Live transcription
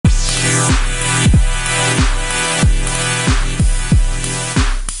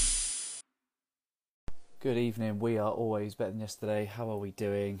Good evening. We are always better than yesterday. How are we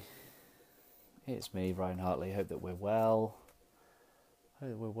doing? It's me, Ryan Hartley. Hope that we're well.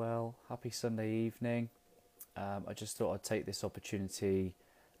 Happy Sunday evening. I just thought I'd take this opportunity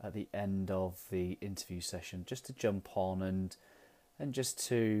at the end of the interview session just to jump on and just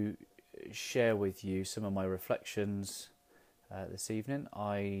to share with you some of my reflections this evening.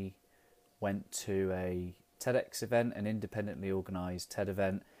 I went to a TEDx event, an independently organised TED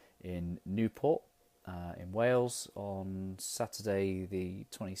event in Newport in Wales on Saturday the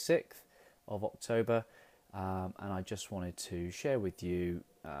 26th of October, and I just wanted to share with you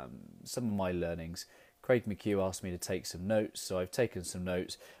some of my learnings. Craig McHugh asked me to take some notes, so I've taken some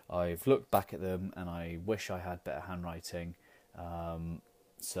notes. I've looked back at them and I wish I had better handwriting,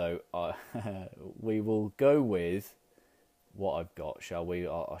 so we will go with what I've got, shall we?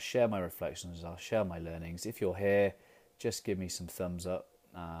 I'll share my reflections, I'll share my learnings. If you're here, just give me some thumbs up,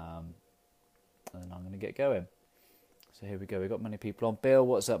 and I'm going to get going. So here we go. We've got many people on. Bill,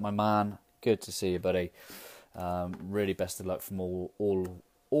 what's up, my man? Good to see you, buddy. Really best of luck from all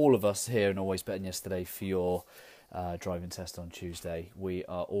of us here and Always Better Than Yesterday for your driving test on Tuesday. We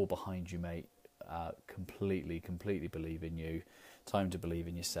are all behind you, mate. Completely believe in you. Time to believe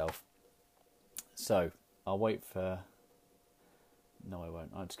in yourself. So I'll wait for... No, I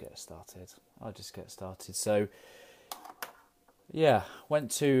won't. I'll just get started. So, yeah,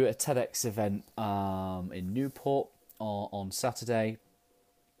 went to a TEDx event in Newport on Saturday,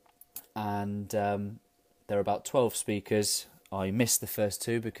 and there are about 12 speakers. I missed the first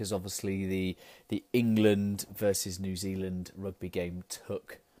two because obviously the England versus New Zealand rugby game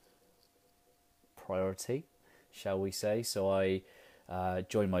took priority, shall we say. So I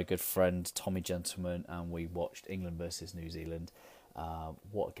joined my good friend Tommy Gentleman and we watched England versus New Zealand.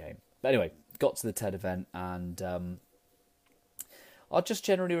 What a game. But anyway, got to the TED event and I'll just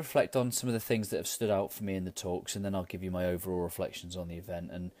generally reflect on some of the things that have stood out for me in the talks, and then I'll give you my overall reflections on the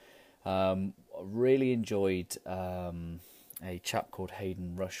event. And I really enjoyed a chap called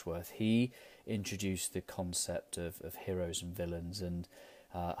Hayden Rushworth. He introduced the concept of heroes and villains, and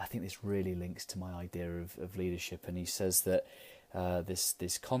I think this really links to my idea of leadership. And he says that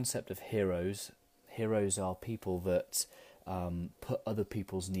this concept of heroes are people that put other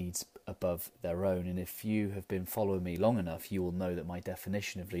people's needs above their own. And if you have been following me long enough, you will know that my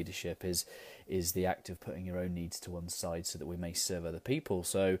definition of leadership is the act of putting your own needs to one side so that we may serve other people.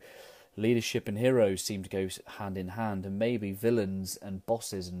 So leadership and heroes seem to go hand in hand, and maybe villains and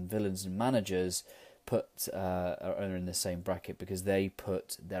bosses and villains and managers are in the same bracket because they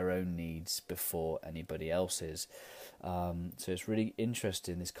put their own needs before anybody else's. So it's really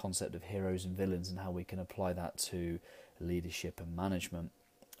interesting, this concept of heroes and villains, and how we can apply that to leadership and management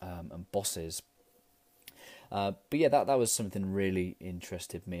and bosses. But yeah, that was something really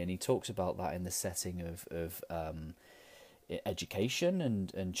interested me, and he talks about that in the setting of education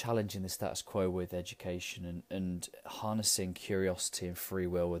and challenging the status quo with education and harnessing curiosity and free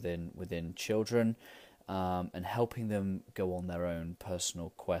will within children, and helping them go on their own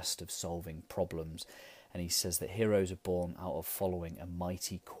personal quest of solving problems. And he says that heroes are born out of following a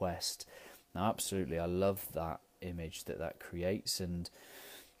mighty quest. Now, absolutely, I love that image that creates, and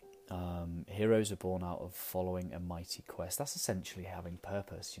heroes are born out of following a mighty quest. That's essentially having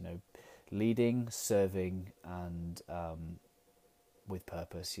purpose, leading, serving, and with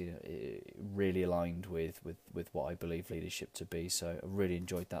purpose. Really aligned with what I believe leadership to be. So I really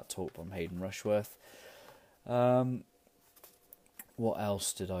enjoyed that talk from Hayden Rushworth. What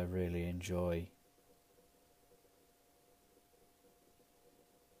else did I really enjoy?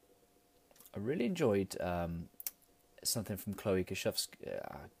 I really enjoyed something from Chloe Goshevsky.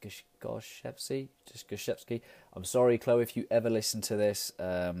 I'm sorry, Chloe, if you ever listen to this.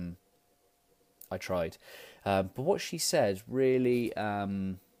 I tried. But what she said really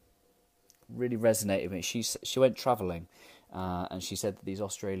resonated with me. She went travelling, and she said that these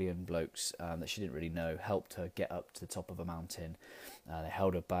Australian blokes that she didn't really know helped her get up to the top of a mountain. They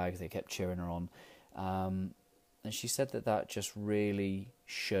held her bags, they kept cheering her on. And she said that just really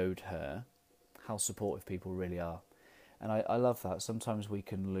showed her how supportive people really are. And I love that. Sometimes we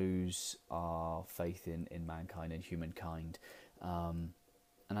can lose our faith in mankind and humankind. And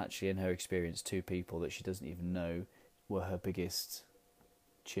actually, in her experience, two people that she doesn't even know were her biggest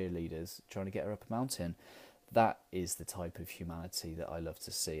cheerleaders trying to get her up a mountain. That is the type of humanity that I love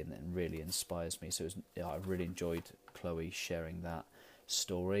to see, and it really inspires me. So I really enjoyed Chloe sharing that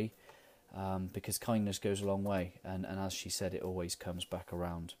story, because kindness goes a long way. And as she said, it always comes back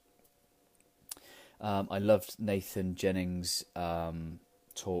around. I loved Nathan Jennings'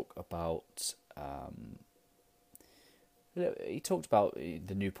 talk about... he talked about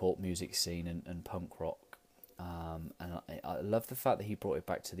the Newport music scene and punk rock And I love the fact that he brought it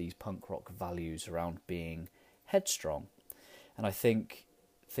back to these punk rock values around being headstrong. And I think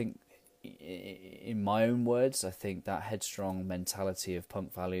in my own words, I think that headstrong mentality of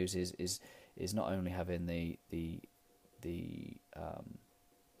punk values is not only having the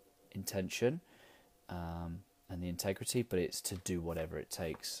intention and the integrity, but it's to do whatever it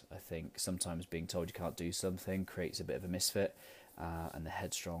takes. I think sometimes being told you can't do something creates a bit of a misfit, and the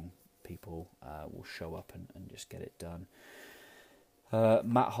headstrong people will show up and just get it done.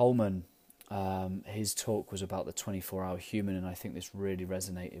 Matt Holman, his talk was about the 24-hour human, and I think this really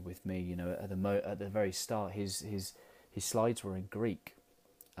resonated with me. You know, at the very start, his slides were in Greek,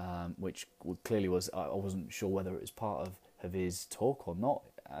 which clearly was, I wasn't sure whether it was part of his talk or not,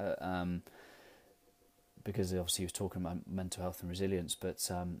 because obviously he was talking about mental health and resilience, but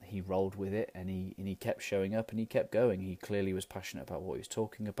he rolled with it, and he kept showing up and he kept going. He clearly was passionate about what he was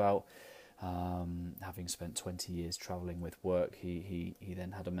talking about. Having spent 20 years travelling with work, he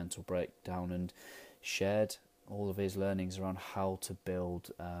then had a mental breakdown and shared all of his learnings around how to build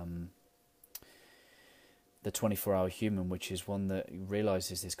the 24-hour human, which is one that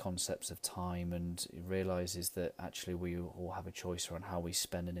realises these concepts of time, and realises that actually we all have a choice around how we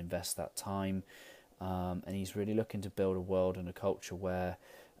spend and invest that time. And he's really looking to build a world and a culture where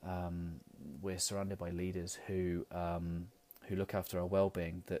we're surrounded by leaders who look after our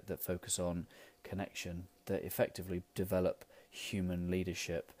well-being, that focus on connection, that effectively develop human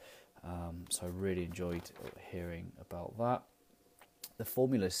leadership. So I really enjoyed hearing about that. The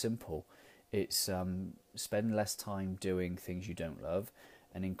formula is simple. It's spend less time doing things you don't love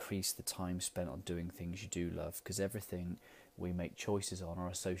and increase the time spent on doing things you do love, because everything we make choices on are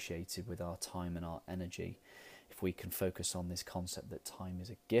associated with our time and our energy. If we can focus on this concept that time is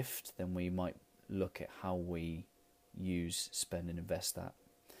a gift, then we might look at how we use, spend and invest that.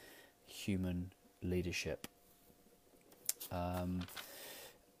 Human leadership.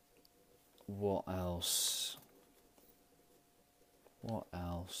 What else?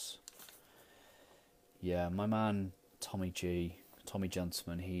 Yeah, my man Tommy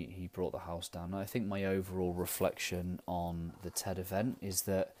Gentleman, he brought the house down. I think my overall reflection on the TED event is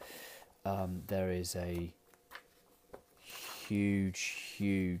that there is a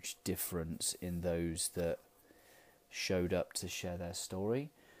huge difference in those that showed up to share their story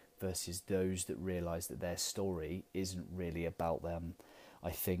versus those that realise that their story isn't really about them. I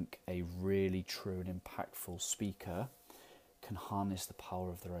think a really true and impactful speaker can harness the power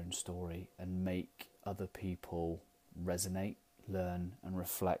of their own story and make other people resonate, learn and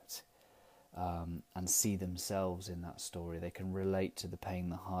reflect, and see themselves in that story. They can relate to the pain,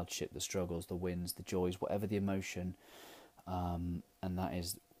 the hardship, the struggles, the wins, the joys, whatever the emotion, and that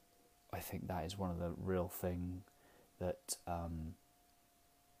is, I think that is one of the real things that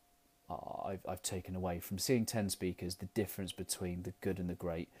I've taken away from seeing 10 speakers. The difference between the good and the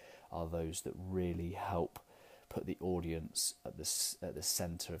great are those that really help put the audience at the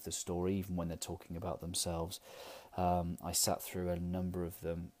centre of the story, even when they're talking about themselves. I sat through a number of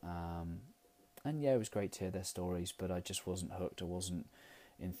them, and yeah, it was great to hear their stories, but I just wasn't hooked. I wasn't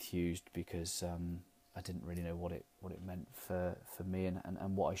enthused because I didn't really know what it meant for me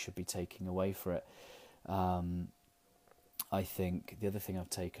and what I should be taking away for it. I think the other thing I've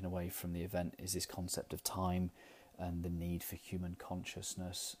taken away from the event is this concept of time and the need for human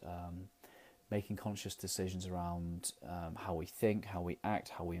consciousness, making conscious decisions around how we think, how we act,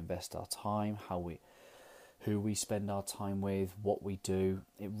 how we invest our time, who we spend our time with, what we do.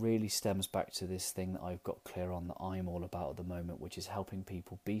 It really stems back to this thing that I've got clear on, that I'm all about at the moment, which is helping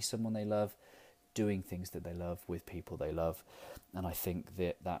people be someone they love, doing things that they love with people they love. And I think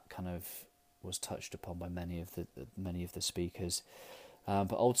that kind of was touched upon by many of the speakers.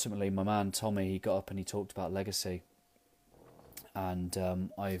 But ultimately, my man Tommy, he got up and he talked about legacy. And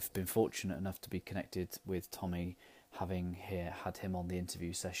I've been fortunate enough to be connected with Tommy, having had him on the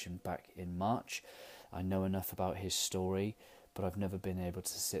interview session back in March. I know enough about his story, but I've never been able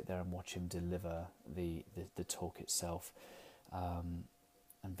to sit there and watch him deliver the talk itself. And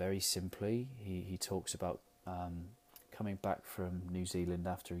very simply, he talks about coming back from New Zealand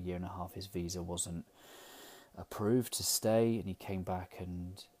after a year and a half. His visa wasn't approved to stay, and he came back,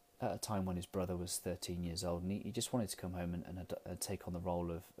 and at a time when his brother was 13 years old, and he just wanted to come home and take on the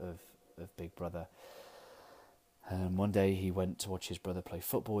role of big brother. And one day he went to watch his brother play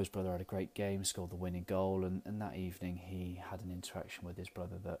football. His brother had a great game, scored the winning goal, and that evening he had an interaction with his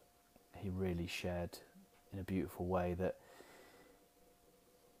brother that he really shared in a beautiful way. That,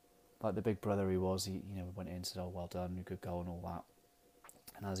 like the big brother he was, he went in and said, "Oh, well done, good goal," and all that.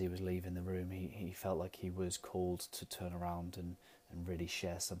 And as he was leaving the room, he felt like he was called to turn around and really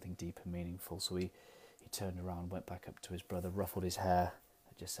share something deep and meaningful. So he he turned around, went back up to his brother, ruffled his hair,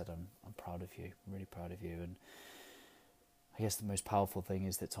 and just said, I'm proud of you, I'm really proud of you. And I guess the most powerful thing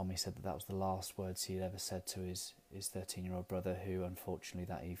is that Tommy said that was the last words he had ever said to his 13-year-old brother, who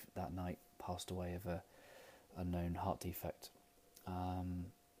unfortunately that night passed away of a unknown heart defect.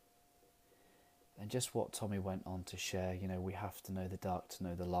 And just what Tommy went on to share, we have to know the dark to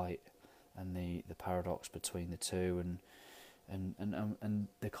know the light, and the paradox between the two, and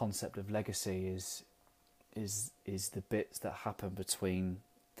the concept of legacy is the bits that happen between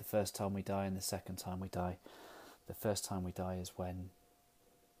the first time we die and the second time we die. The first time we die is when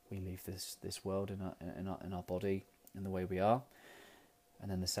we leave this world in our body in the way we are, and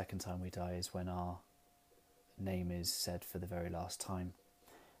then the second time we die is when our name is said for the very last time.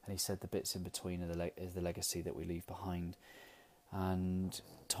 And he said the bits in between is the legacy that we leave behind. And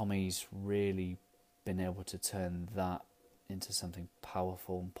Tommy's really been able to turn that into something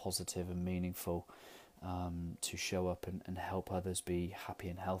powerful and positive and meaningful, to show up and help others be happy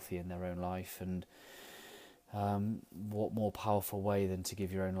and healthy in their own life. And what more powerful way than to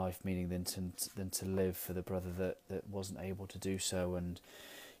give your own life meaning than to live for the brother that wasn't able to do so. And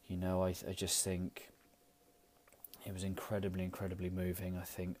I just think it was incredibly, incredibly moving. I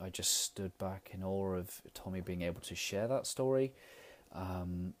think I just stood back in awe of Tommy being able to share that story.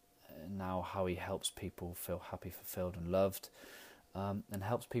 Now how he helps people feel happy, fulfilled and loved, and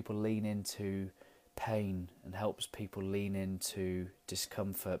helps people lean into pain and helps people lean into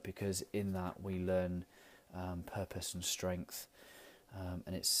discomfort, because in that we learn purpose and strength.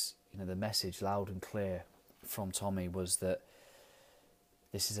 And it's, the message loud and clear from Tommy was that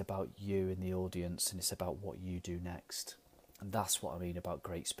this is about you in the audience, and it's about what you do next. And that's what I mean about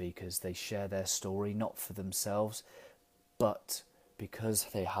great speakers. They share their story not for themselves, but because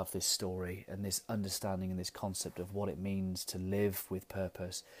they have this story and this understanding and this concept of what it means to live with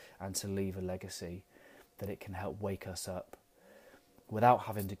purpose and to leave a legacy, that it can help wake us up without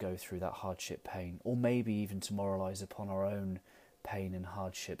having to go through that hardship pain, or maybe even to moralise upon our own pain and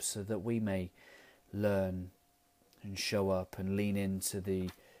hardship, so that we may learn and show up and lean into the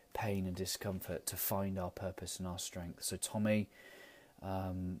pain and discomfort to find our purpose and our strength. So Tommy,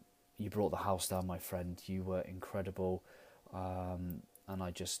 you brought the house down, my friend. You were incredible, and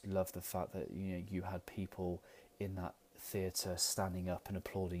I just love the fact that you had people in that theatre standing up and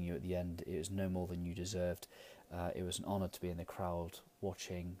applauding you at the end. It was no more than you deserved. It was an honour to be in the crowd,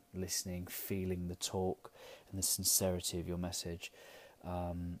 watching, listening, feeling the talk and the sincerity of your message.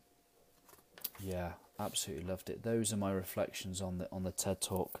 Yeah, absolutely loved it. Those are my reflections on the TED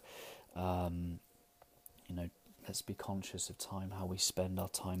Talk. Let's be conscious of time, how we spend our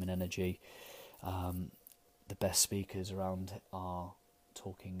time and energy. The best speakers around are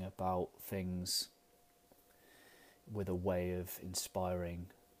talking about things with a way of inspiring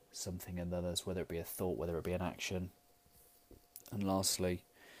something in others, whether it be a thought, whether it be an action. And lastly,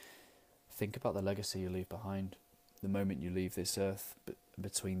 think about the legacy you leave behind. The moment you leave this earth, but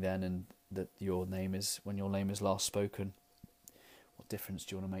between then and that when your name is last spoken, what difference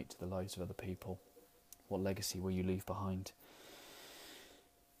do you want to make to the lives of other people? What legacy will you leave behind?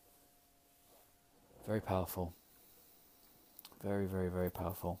 Very powerful. Very, very, very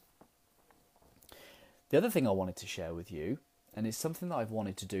powerful. The other thing I wanted to share with you, and it's something that I've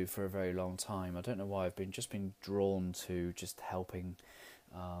wanted to do for a very long time. I don't know why, I've been drawn to just helping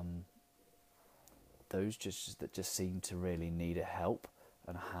those that just seem to really need a help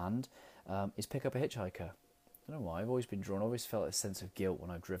and a hand, is pick up a hitchhiker. I don't know why, I've always been drawn, I've always felt a sense of guilt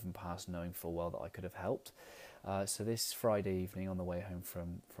when I've driven past, knowing full well that I could have helped. So this Friday evening on the way home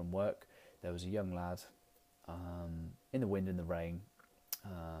from work, there was a young lad in the wind and the rain.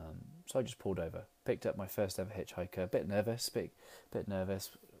 So I just pulled over, picked up my first ever hitchhiker, a bit nervous,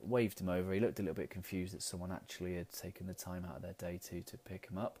 waved him over. He looked a little bit confused that someone actually had taken the time out of their day to pick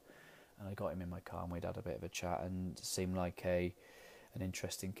him up. And I got him in my car and we'd had a bit of a chat, and seemed like an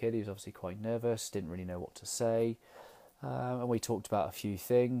interesting kid. He was obviously quite nervous, didn't really know what to say. And we talked about a few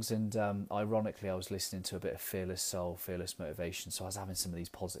things, and ironically I was listening to a bit of Fearless Soul, Fearless Motivation, so I was having some of these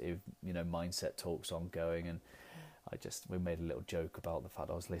positive, mindset talks ongoing, and we made a little joke about the fact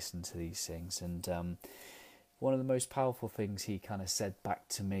I was listening to these things. And one of the most powerful things he kind of said back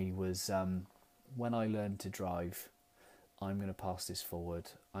to me was, when I learn to drive, I'm going to pass this forward.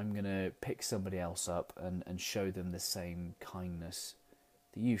 I'm going to pick somebody else up and show them the same kindness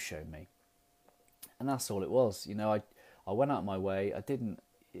that you showed me. And that's all it was. I went out of my way. I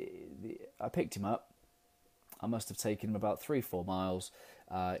picked him up. I must have taken him about 3-4 miles.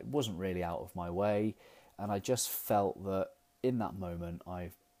 It wasn't really out of my way. And I just felt that in that moment,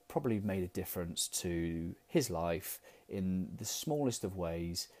 I've probably made a difference to his life in the smallest of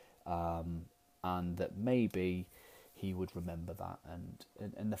ways. and that maybe he would remember that.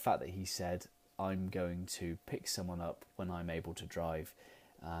 And the fact that he said, I'm going to pick someone up when I'm able to drive,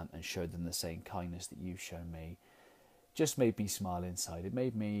 and show them the same kindness that you've shown me, just made me smile inside. It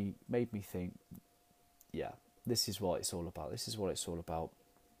made me think, yeah, this is what it's all about. This is what it's all about.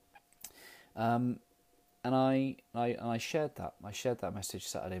 And I shared that. I shared that message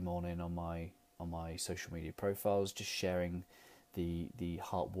Saturday morning on my social media profiles, just sharing the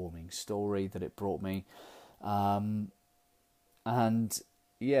heartwarming story that it brought me. And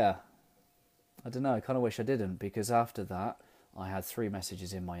yeah, I don't know, I kind of wish I didn't, because after that I had 3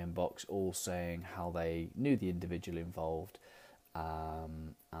 messages in my inbox all saying how they knew the individual involved,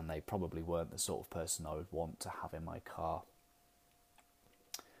 and they probably weren't the sort of person I would want to have in my car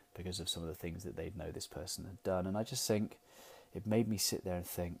because of some of the things that they'd know this person had done. And I just think it made me sit there and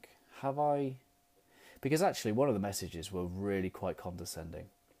think, have I... Because actually one of the messages were really quite condescending.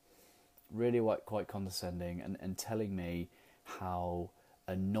 Really quite condescending, and telling me how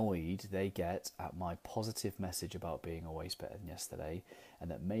annoyed they get at my positive message about being always better than yesterday, and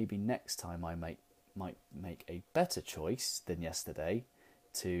that maybe next time I might make a better choice than yesterday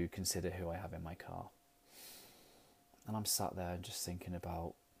to consider who I have in my car. And I'm sat there and just thinking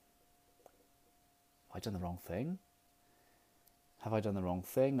about, have I done the wrong thing? Have I done the wrong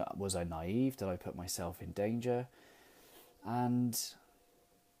thing? Was I naive? Did I put myself in danger? And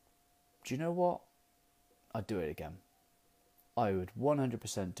do you know what? I'd do it again. I would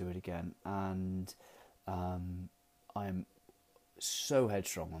 100% do it again. And I'm so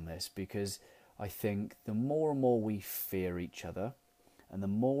headstrong on this, because I think the more and more we fear each other, and the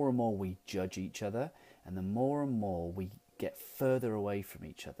more and more we judge each other, and the more and more we get further away from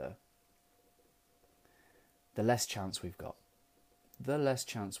each other, the less chance we've got. The less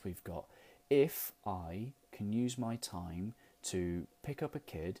chance we've got. If I can use my time to pick up a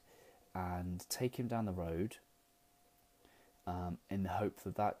kid and take him down the road, in the hope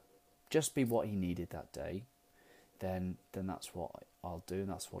that just be what he needed that day, then that's what I'll do, and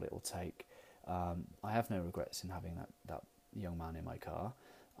that's what it will take. I have no regrets in having that young man in my car.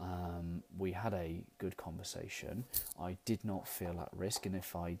 We had a good conversation. I did not feel at risk, and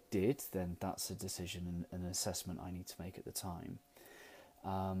if I did, then that's a decision and an assessment I need to make at the time.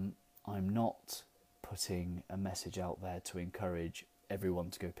 I'm not putting a message out there to encourage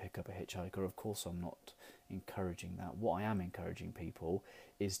everyone to go pick up a hitchhiker. Of course I'm not encouraging that. What I am encouraging people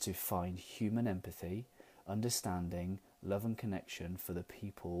is to find human empathy, understanding, love and connection for the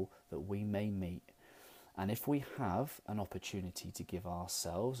people that we may meet. And if we have an opportunity to give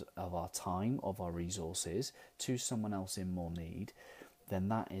ourselves, of our time, of our resources, to someone else in more need, then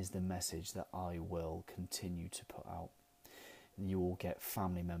that is the message that I will continue to put out. You will get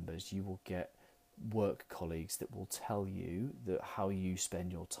family members, you will get work colleagues that will tell you that how you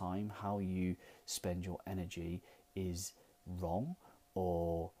spend your time, how you spend your energy is wrong,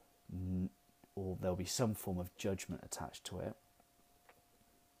 or there'll be some form of judgment attached to it.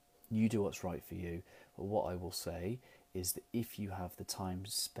 You do what's right for you. But what I will say is that if you have the time,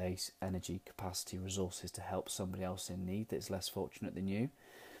 space, energy, capacity, resources to help somebody else in need that's less fortunate than you,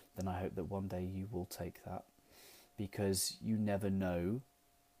 then I hope that one day you will take that, because you never know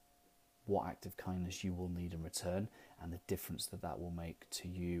what act of kindness you will need in return, and the difference that will make to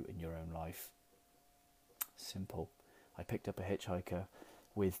you in your own life. Simple. I picked up a hitchhiker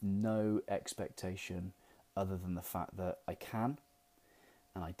with no expectation other than the fact that I can,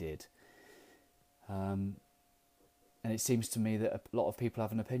 and I did. And it seems to me that a lot of people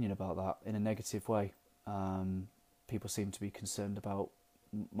have an opinion about that in a negative way. People seem to be concerned about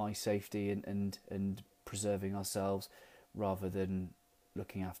my safety and preserving ourselves, rather than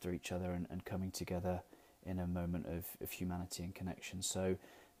looking after each other and coming together in a moment of humanity and connection. So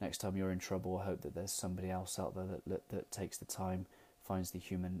next time you're in trouble, I hope that there's somebody else out there that takes the time, finds the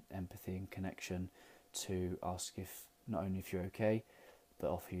human empathy and connection to ask if not only if you're okay, but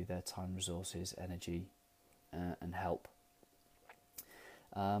offer you their time, resources, energy, and help.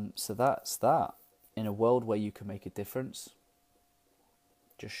 So that's that. In a world where you can make a difference,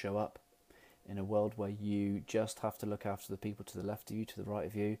 just show up. In a world where you just have to look after the people to the left of you, to the right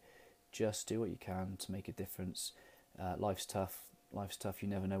of you, just do what you can to make a difference. Life's tough. You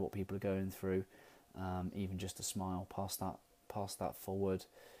never know what people are going through. Even just a smile, pass that forward.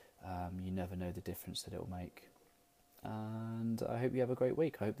 You never know the difference that it will make. And I hope you have a great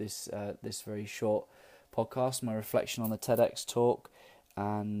week. I hope this very short podcast, my reflection on the TEDx talk,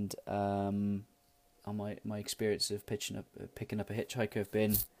 and on my experience of picking up a hitchhiker have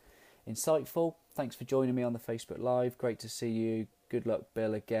been insightful. Thanks for joining me on the Facebook Live. Great to see you. Good luck,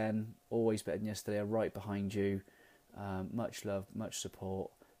 Bill, again. Always better than yesterday. I'm right behind you. Much love, much support.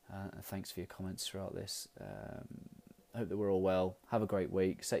 Thanks for your comments throughout this. I hope that we're all well. Have a great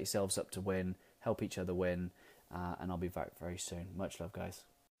week. Set yourselves up to win. Help each other win. And I'll be back very soon. Much love, guys.